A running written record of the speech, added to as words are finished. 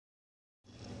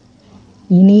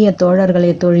இனிய தோழர்களே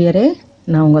தோழியரே,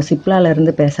 நான் உங்கள் சிப்லால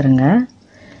இருந்து பேசுகிறேங்க.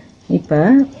 இப்போ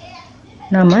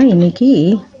நாம் இன்றைக்கி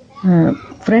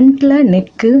ஃப்ரண்ட்டில்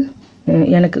நெக்கு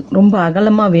எனக்கு ரொம்ப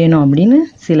அகலமாக வேணும் அப்படின்னு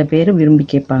சில பேர் விரும்பி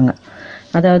கேட்பாங்க.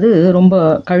 அதாவது ரொம்ப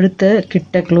கழுத்தை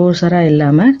கிட்ட க்ளோஸராக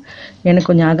இல்லாமல் எனக்கு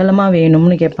கொஞ்சம் அகலமாக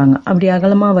வேணும்னு கேட்பாங்க. அப்படி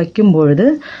அகலமாக வைக்கும்பொழுது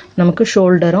நமக்கு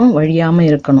ஷோல்டரும் வழியாமல்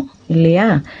இருக்கணும் இல்லையா?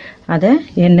 அதை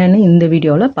என்னன்னு இந்த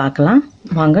வீடியோவில் பார்க்கலாம்.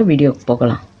 வாங்க வீடியோக்கு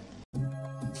போகலாம்.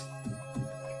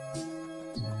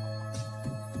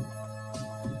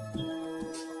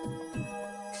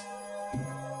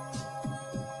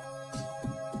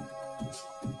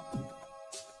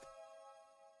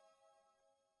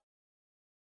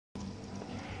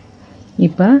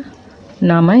 இப்போ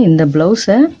நாம் இந்த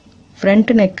ப்ளவுஸை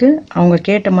ஃப்ரண்ட் நெக்கு அவங்க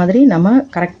கேட்ட மாதிரி நம்ம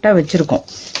கரெக்டாக வச்சுருக்கோம்.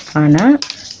 ஆனால்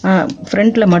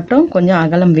ஃப்ரண்ட்டில் மட்டும் கொஞ்சம்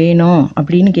அகலம் வேணும்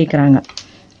அப்படின்னு கேட்குறாங்க.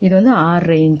 இது வந்து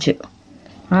 6.5 இன்ச்சு.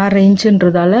 6.5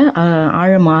 இன்ச்சுன்றதால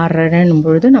ஆழம் 6.5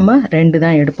 பொழுது நம்ம 2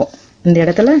 தான் எடுப்போம். இந்த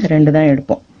இடத்துல 2 தான்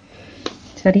எடுப்போம்.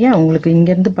 சரியா? உங்களுக்கு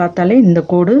இங்கேருந்து பார்த்தாலே இந்த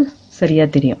கோடு சரியாக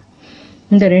தெரியும்.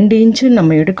 இந்த 2 இன்ச்சு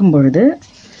நம்ம எடுக்கும் பொழுது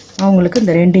அவங்களுக்கு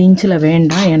இந்த 2 இன்ச்சில்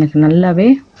வேண்டாம், எனக்கு நல்லாவே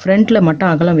ஃப்ரண்ட்டில் மட்டும்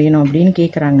அகலம் வேணும் அப்படின்னு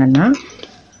கேட்குறாங்கன்னா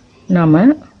நாம்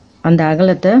அந்த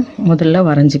அகலத்தை முதல்ல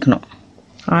வரைஞ்சிக்கணும்.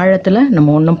 ஆழத்தில்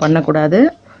நம்ம ஒன்றும் பண்ணக்கூடாது,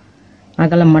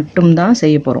 அகலம் மட்டும்தான்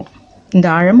செய்ய போகிறோம். இந்த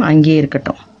ஆழம் அங்கேயே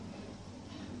இருக்கட்டும்.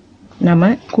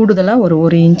 நம்ம கூடுதலாக ஒரு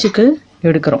 1 இன்ச்சுக்கு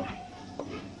எடுக்கிறோம்.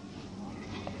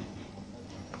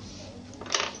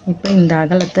 இப்போ இந்த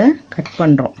அகலத்தை கட்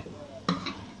பண்ணுறோம்.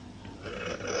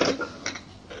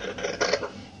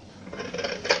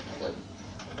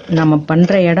 நம்ம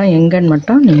பண்ணுற இடம் எங்கன்னு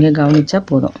மட்டும் நீங்கள் கவனித்தா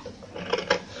போதும்.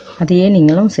 அதையே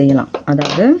நீங்களும் செய்யலாம்.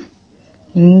 அதாவது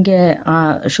இங்கே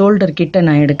ஷோல்டர் கிட்ட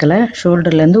நான் எடுக்கலை,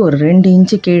 ஷோல்டர்லேருந்து ஒரு 2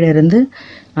 இன்ச்சு கீழே இருந்து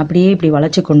அப்படியே இப்படி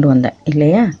வளைச்சி கொண்டு வந்தேன்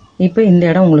இல்லையா? இப்போ இந்த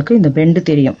இடம் உங்களுக்கு இந்த பெண்டு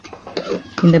தெரியும்.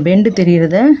 இந்த பெண்டு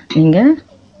தெரிகிறத நீங்கள்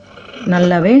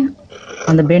நல்லாவே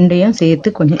அந்த பெண்டையும்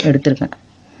சேர்த்து கொஞ்சம் எடுத்துருங்க.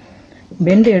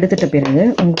 பெண்டு எடுத்துட்ட பிறகு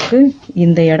உங்களுக்கு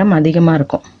இந்த இடம் அதிகமாக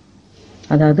இருக்கும்.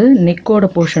 அதாவது நெக்கோட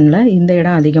போர்ஷனில் இந்த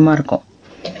இடம் அதிகமாக இருக்கும்.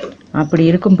 அப்படி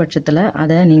இருக்கும் பட்சத்தில்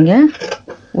அதை நீங்கள்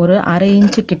ஒரு 1/2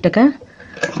 இன்ச்சு கிட்டக்க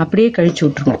அப்படியே கழிச்சு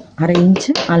விட்ருங்க. 1/2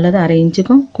 இன்ச்சு அல்லது 1/2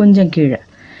 இன்ச்சுக்கும் கொஞ்சம் கீழே.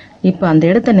 இப்போ அந்த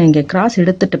இடத்த நீங்கள் கிராஸ்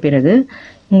எடுத்துட்ட பிறகு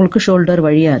உங்களுக்கு ஷோல்டர்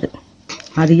வழியாது.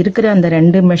 அது இருக்கிற அந்த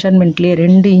 2 மெஷர்மெண்ட்லேயே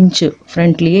 2 இன்ச்சு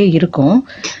ஃப்ரண்ட்லேயே இருக்கும்.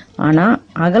 ஆனால்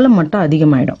அகலம் மட்டும்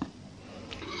அதிகமாகிடும்.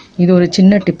 இது ஒரு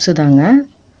சின்ன டிப்ஸு தாங்க.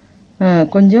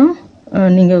 கொஞ்சம்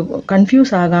நீங்கள் கன்ஃபியூஸ்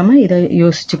ஆகாமல் இதை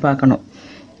யோசித்து பார்க்கணும்.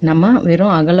 நம்ம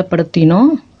வெறும்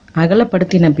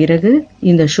அகலப்படுத்தின பிறகு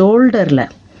இந்த ஷோல்டரில்,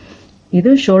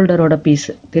 இது ஷோல்டரோட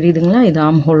பீஸு தெரியுதுங்களா? இது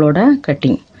ஆம்ஹோலோட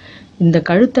கட்டிங். இந்த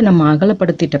கழுத்தை நம்ம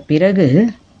அகலப்படுத்திட்ட பிறகு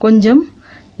கொஞ்சம்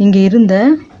இங்கே இருந்த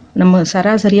நம்ம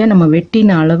சராசரியாக நம்ம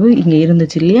வெட்டின அளவு இங்கே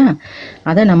இருந்துச்சு இல்லையா?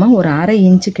 அதை நம்ம ஒரு 1/2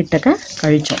 இன்ச்சு கிட்டக்க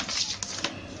கழித்தோம்.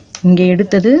 இங்கே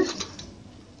எடுத்தது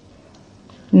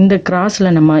இந்த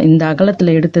கிராஸில் நம்ம இந்த அகலத்தில்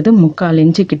எடுத்தது 3/4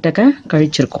 இன்ச்சு கிட்டக்க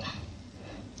கழிச்சிருக்கோம்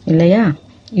இல்லையா?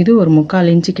 இது ஒரு 3/4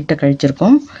 இன்ச்சு கிட்ட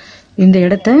கழிச்சிருக்கோம். இந்த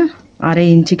இடத்த 1/2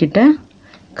 இன்ச்சு கிட்ட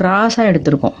கிராஸாக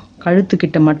எடுத்திருக்கோம்.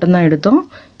 கழுத்துக்கிட்ட மட்டும்தான் எடுத்தோம்.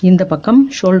 இந்த பக்கம்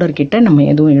ஷோல்டர் கிட்ட நம்ம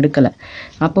எதுவும் எடுக்கலை.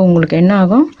 அப்போ உங்களுக்கு என்ன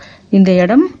ஆகும்? இந்த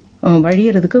இடம்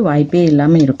வழியறதுக்கு வாய்ப்பே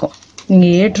இல்லாமல் இருக்கும்.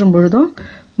 நீங்கள் ஏற்றும் பொழுதும்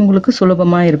உங்களுக்கு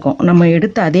சுலபமாக இருக்கும். நம்ம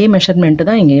எடுத்த அதே மெஷர்மெண்ட்டு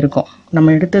தான் இங்கே இருக்கும்.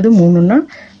 நம்ம எடுத்தது 3ன்னா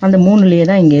அந்த 3லேயே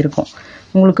தான் இங்கே இருக்கும்.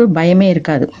 உங்களுக்கு பயமே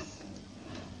இருக்காது.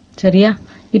 சரியா?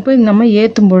 இப்போ நம்ம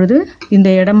ஏற்றும் பொழுது இந்த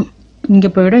இடம் இங்கே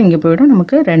போயிடும்,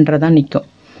 நமக்கு 2.5 தான் நிற்கும்.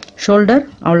 ஷோல்டர்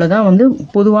அவ்வளோதான், வந்து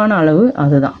பொதுவான அளவு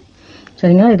அதுதான்.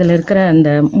 சரிங்களா? இதில் இருக்கிற அந்த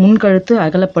முன்கழுத்து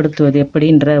அகலப்படுத்துவது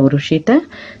எப்படின்ற ஒரு விஷயத்த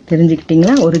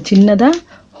தெரிஞ்சுக்கிட்டிங்களா? ஒரு சின்னதாக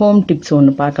ஹோம் டிப்ஸ்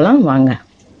ஒன்று பார்க்கலாம் வாங்க.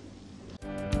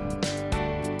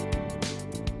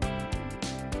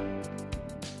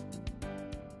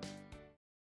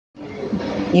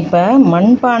 இப்போ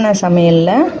மண்பானை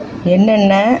சமையலில்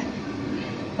என்னென்ன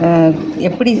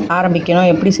எப்படி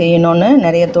ஆரம்பிக்கணும், எப்படி செய்யணும்னு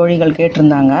நிறைய தோழிகள்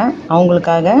கேட்டிருந்தாங்க.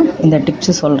 அவங்களுக்காக இந்த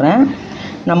டிப்ஸு சொல்கிறேன்.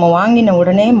 நம்ம வாங்கின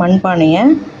உடனே மண்பானையை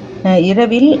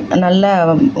இரவில் நல்ல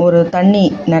ஒரு தண்ணி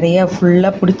நிறைய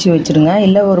ஃபுல்லாக பிடிச்சி வச்சுருங்க.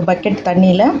 இல்லை ஒரு பக்கெட்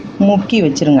தண்ணியில் முக்கி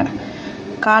வச்சுருங்க.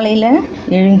 காலையில்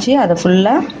எழுஞ்சி அதை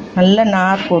ஃபுல்லாக நல்ல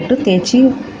நார் போட்டு தேய்ச்சி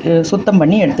சுத்தம்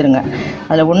பண்ணி எடுத்துருங்க.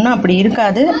 அதில் ஒன்றும் அப்படி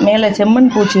இருக்காது. மேலே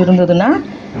செம்மண் பூச்சி இருந்ததுன்னா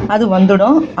அது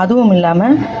வந்துடும். அதுவும்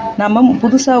இல்லாமல் நம்ம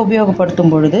புதுசாக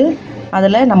உபயோகப்படுத்தும் பொழுது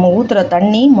அதில் நம்ம ஊற்றுற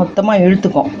தண்ணி மொத்தமாக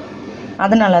இழுத்துக்கும்.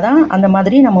 அதனால தான் அந்த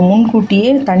மாதிரி நம்ம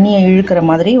முன்கூட்டியே தண்ணியை இழுக்கிற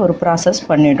மாதிரி ஒரு ப்ராசஸ்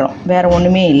பண்ணிடுறோம். வேறு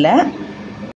ஒன்றுமே இல்லை.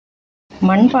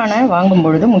 மண்பானை வாங்கும்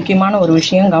பொழுது முக்கியமான ஒரு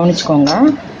விஷயம் கவனிச்சுக்கோங்க.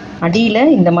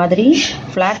 அடியில் இந்த மாதிரி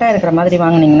ஃப்ளாட்டாக இருக்கிற மாதிரி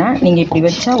வாங்கினீங்கன்னா நீங்கள் இப்படி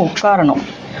வச்சா உட்காரணும்.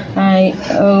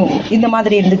 இந்த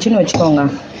மாதிரி இருந்துச்சுன்னு வச்சுக்கோங்க,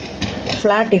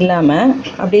 ஃப்ளாட் இல்லாமல்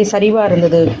அப்படியே சரிவாக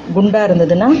இருந்தது, குண்டாக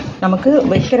இருந்ததுன்னா நமக்கு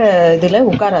வைக்கிற இதில்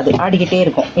உட்காராது, ஆடிக்கிட்டே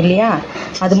இருக்கும் இல்லையா?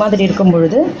 அது மாதிரி இருக்கும்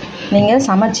பொழுது நீங்கள்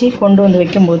சமைச்சி கொண்டு வந்து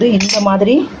வைக்கும்போது இந்த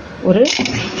மாதிரி ஒரு,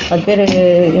 அது பேர்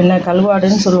என்ன,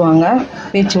 கல்வாடுன்னு சொல்லுவாங்க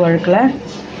பேச்சு வழக்கில்,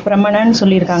 பிரம்மணன்னு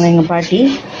சொல்லியிருக்காங்க எங்கள் பாட்டி.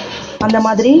 அந்த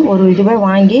மாதிரி ஒரு இதுவை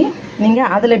வாங்கி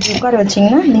நீங்கள் அதில் இப்படி உட்கார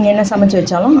வச்சிங்கன்னா நீங்கள் என்ன சமைச்சு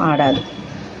வச்சாலும் ஆடாது.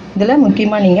 இதில்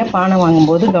முக்கியமாக நீங்கள் பானை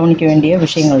வாங்கும்போது கவனிக்க வேண்டிய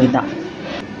விஷயங்கள் தான்.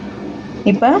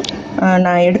 இப்போ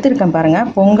நான் எடுத்திருக்கேன் பாருங்கள்,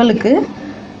 பொங்கலுக்கு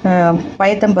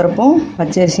பயத்தம்பருப்பும்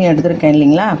பச்சரிசியும் எடுத்திருக்கேன்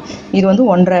இல்லைங்களா? இது வந்து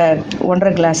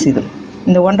ஒன்றரை கிளாஸ்.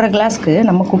 இந்த 1.5 கிளாஸ்க்கு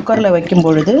நம்ம குக்கரில் வைக்கும்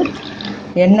பொழுது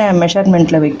என்ன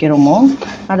மெஷர்மெண்ட்டில் வைக்கிறோமோ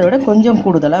அதை விட கொஞ்சம்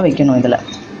கூடுதலாக வைக்கணும். இதில்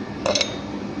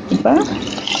இப்போ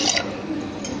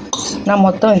நான்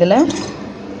மொத்தம் இதில்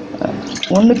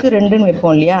 1க்கு 2ன்னு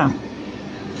வைப்போம் இல்லையா?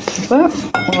 இப்போ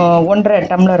 1.5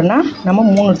 டம்ளர்னால் நம்ம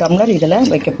 3 டம்ளர் இதில்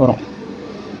வைக்க போகிறோம்.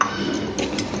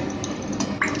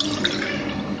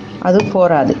 அது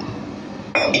போராது,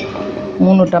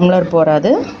 3 டம்ளர்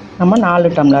போராது, நம்ம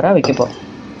 4 டம்ளராக வைக்க போகிறோம்.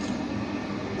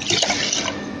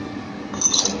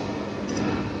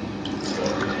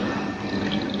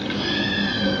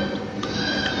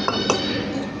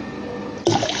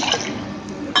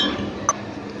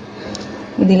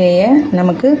 இதிலேயே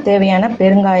நமக்கு தேவையான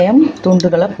பெருங்காயம்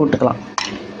துண்டுகளை போட்டுக்கலாம்.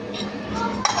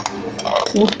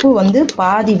 உப்பு வந்து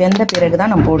பாதி வெந்த பிறகு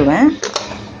தான் நான் போடுவேன்,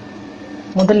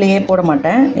 முதல்லையே போட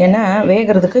மாட்டேன். ஏன்னா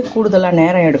வேகிறதுக்கு கூடுதலாக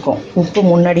நேரம் எடுக்கும். உப்பு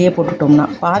முன்னாடியே போட்டுட்டோம்னா,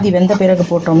 பாதி வெந்த பிறகு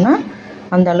போட்டோம்னா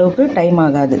அந்த அளவுக்கு டைம்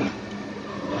ஆகாது.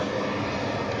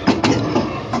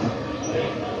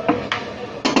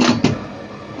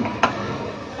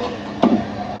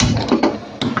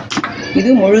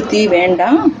 இது முழு தீ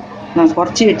வேண்டாம், நான்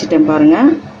குறைச்சி வச்சுட்டேன்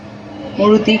பாருங்கள்.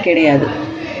 முழு தீ கிடையாது,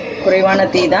 குறைவான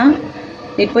தீ தான்.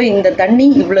 இப்போ இந்த தண்ணி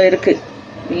இவ்வளோ இருக்குது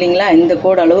இல்லைங்களா? இந்த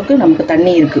கோடு அளவுக்கு நமக்கு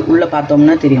தண்ணி இருக்குது, உள்ளே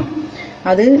பார்த்தோம்னா தெரியும்.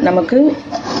 அது நமக்கு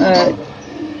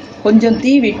கொஞ்சம்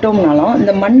தீ விட்டோம்னாலும்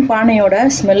இந்த மண் பானையோட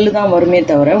ஸ்மெல்லு தான் வருமே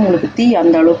தவிர உங்களுக்கு தீ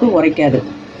அந்த அளவுக்கு உரைக்காது.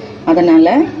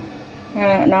 அதனால்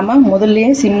நாம்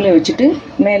முதல்லையே சிம்மில் வச்சுட்டு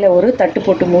மேலே ஒரு தட்டு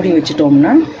போட்டு மூடி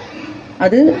வச்சுட்டோம்னா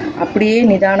அது அப்படியே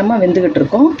நிதானமாக வெந்துக்கிட்டு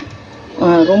இருக்கும்.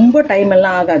 ரொம்ப டைம்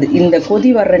எல்லாம் ஆகாது. இந்த கொதி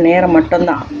வர்ற நேரம்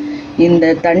மட்டும்தான், இந்த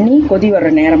தண்ணி கொதி வர்ற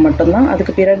நேரம் மட்டும்தான்.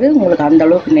 அதுக்கு பிறகு உங்களுக்கு அந்த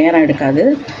அளவுக்கு நேரம் எடுக்காது.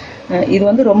 இது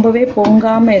வந்து ரொம்பவே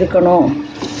பொங்காமல் இருக்கணும்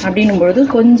அப்படின்னும் பொழுது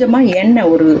கொஞ்சமாக எண்ணெய்,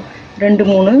 ஒரு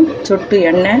 2-3 சொட்டு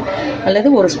எண்ணெய்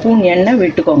அல்லது ஒரு ஸ்பூன் எண்ணெய்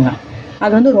விட்டுக்கோங்க.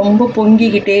 அது வந்து ரொம்ப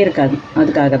பொங்கிக்கிட்டே இருக்காது,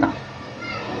 அதுக்காக தான்.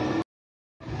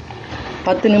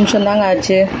 10 நிமிஷம் தாங்க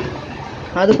ஆச்சு,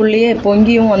 அதுக்குள்ளேயே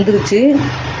பொங்கியும் வந்துருச்சு,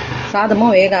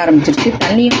 சாதமும் வேக ஆரம்பிச்சிருச்சு,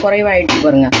 தண்ணியும் குறைவாயிடுச்சு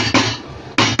பாருங்க.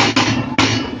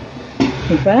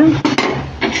 இப்போ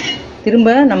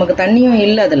திரும்ப நமக்கு தண்ணியும்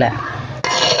இல்லை அதில்,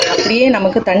 அப்படியே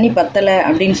நமக்கு தண்ணி பத்தலை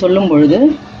அப்படின்னு சொல்லும் பொழுது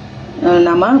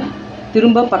நம்ம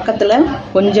திரும்ப பக்கத்தில்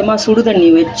கொஞ்சமாக சுடு தண்ணி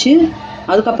வச்சு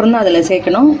அதுக்கப்புறம் தான் அதில்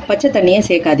சேர்க்கணும். பச்சை தண்ணியை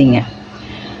சேர்க்காதீங்க.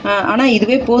 ஆனால்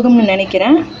இதுவே போதும்னு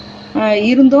நினைக்கிறேன்.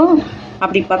 இருந்தும்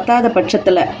அப்படி பத்தாத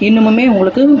பட்சத்தில் இன்னுமுமே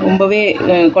உங்களுக்கு ரொம்பவே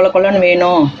கொல கொலன்னு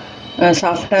வேணும்,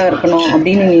 சாஃப்டாக இருக்கணும்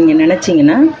அப்படின்னு நீங்கள்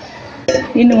நினச்சிங்கன்னா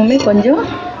இன்னுமுமே கொஞ்சம்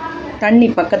தண்ணி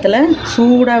பக்கத்தில்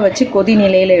சூடாக வச்சு கொதி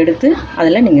நிலையில் எடுத்து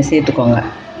அதில் நீங்கள் சேர்த்துக்கோங்க.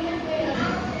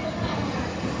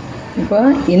 இப்போ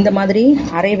இந்த மாதிரி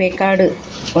அரை வேக்காடு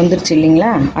வந்துருச்சு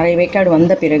இல்லைங்களா? அரை வேக்காடு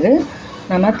வந்த பிறகு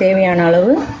நம்ம தேவையான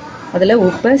அளவு அதில்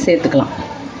உப்பை சேர்த்துக்கலாம்.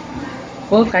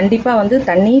 இப்போது கண்டிப்பாக வந்து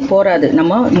தண்ணி போராது,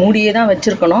 நம்ம மூடியே தான்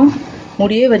வச்சுருக்கணும்.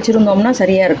 மூடியே வச்சுருந்தோம்னா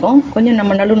சரியாக இருக்கும். கொஞ்சம்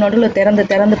நம்ம நடுவில்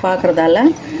திறந்து பார்க்குறதால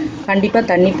கண்டிப்பாக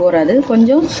தண்ணி போராது.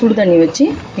 கொஞ்சம் சுடு தண்ணி வச்சு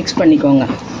மிக்ஸ் பண்ணிக்கோங்க.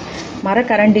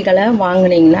 மரக்கரண்டிகளை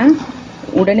வாங்கினீங்கன்னா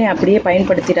உடனே அப்படியே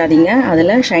பயன்படுத்திடாதீங்க,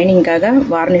 அதில் ஷைனிங்காக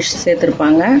வார்னிஷ்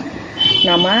சேர்த்துருப்பாங்க.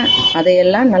 நம்ம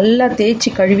அதையெல்லாம் நல்லா தேய்ச்சி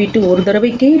கழுவிட்டு, ஒரு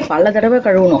தடவைக்கு பல தடவை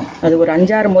கழுவணும். அது ஒரு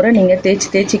 5-6 முறை நீங்கள்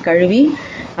தேய்ச்சி கழுவி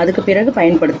அதுக்கு பிறகு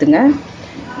பயன்படுத்துங்க.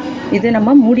 இது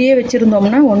நம்ம மூடியே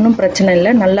வச்சுருந்தோம்னா ஒன்றும் பிரச்சனை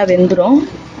இல்லை, நல்லா வெந்துடும்.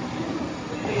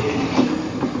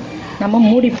 நம்ம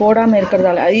மூடி போடாமல்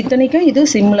இருக்கிறதால இத்தனைக்கும் இது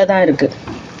சிம்மில் தான் இருக்குது,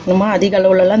 நம்ம அதிக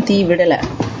அளவுலலாம் தீ விடலை.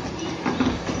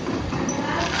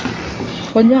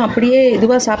 கொஞ்சம் அப்படியே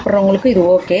இதுவாக சாப்பிட்றவங்களுக்கு இது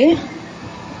ஓகே.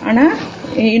 ஆனால்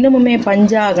இன்னமுமே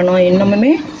பஞ்சாகணும்,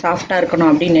 இன்னமுமே சாஃப்டாக இருக்கணும்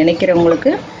அப்படின்னு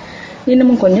நினைக்கிறவங்களுக்கு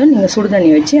இன்னமும் கொஞ்சம் நீங்கள் சுடு தண்ணி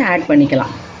வச்சு ஆட்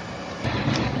பண்ணிக்கலாம்.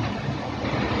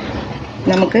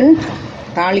 நமக்கு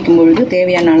தாளிக்கும் பொழுது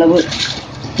தேவையான அளவு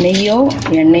நெய்யோ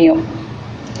எண்ணெயோ,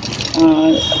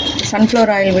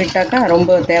 சன்ஃப்ளவர் ஆயில் விட்டாக்கா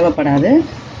ரொம்ப தேவைப்படாது.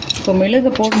 இப்போ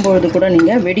மிளகு போடும்பொழுது கூட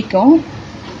நீங்கள் வெடிக்கும்,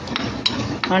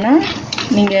 ஆனால்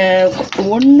நீங்கள்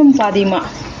ஒன்றும் பாதியமாக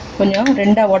கொஞ்சம்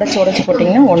ரெண்டாக உடச்சி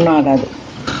போட்டிங்கன்னா ஒன்றும் ஆகாது.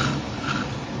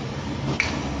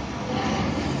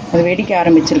 அது வெடிக்க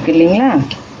ஆரம்பிச்சிருக்கு இல்லைங்களா?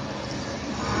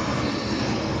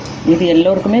 இது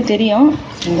எல்லோருக்குமே தெரியும்,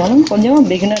 இருந்தாலும் கொஞ்சம்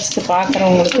பிகினர்ஸ்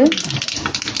பார்க்குறவங்களுக்கு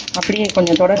அப்படியே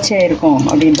கொஞ்சம் தொடர்ச்சியாக இருக்கும்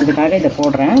அப்படின்றதுக்காக இதை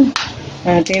போடுறேன்.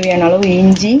 தேவையான அளவு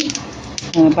இஞ்சி,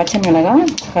 பச்சை மிளகாய்,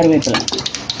 கருவேப்பிலை.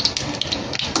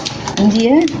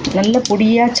 இஞ்சியை நல்ல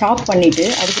பொடியாக சாப் பண்ணிவிட்டு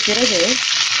அதுக்கு பிறகு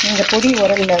நீங்கள் பொடி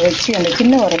உரலில் வச்சு, அந்த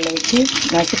சின்ன உரலில் வச்சு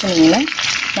நசுக்குனீங்கன்னா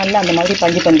நல்லா அந்த மாதிரி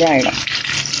பஞ்சாக ஆகிடும்.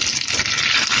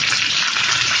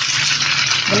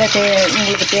 இதில்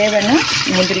உங்களுக்கு தேவைன்னா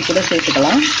முந்திரி கூட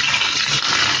சேர்த்துக்கலாம்.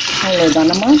 அவ்வளோதான்.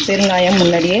 நம்ம பெருங்காயம்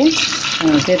முன்னாடியே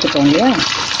சேர்த்துக்கோங்க இல்லையா?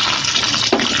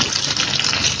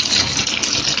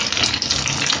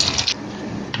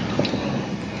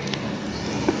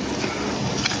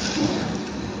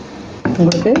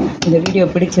 உங்களுக்கு இந்த வீடியோ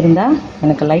பிடிச்சிருந்தா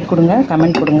எனக்கு லைக் கொடுங்க,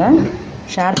 கமெண்ட் கொடுங்க,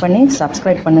 ஷேர் பண்ணி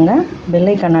சப்ஸ்கிரைப் பண்ணுங்கள். பெல்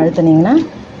ஐக்கான் அழுத்தினீங்கன்னா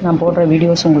நான் போடுற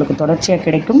வீடியோஸ் உங்களுக்கு தொடர்ச்சியாக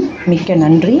கிடைக்கும். மிக்க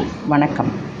நன்றி.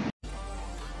 வணக்கம்.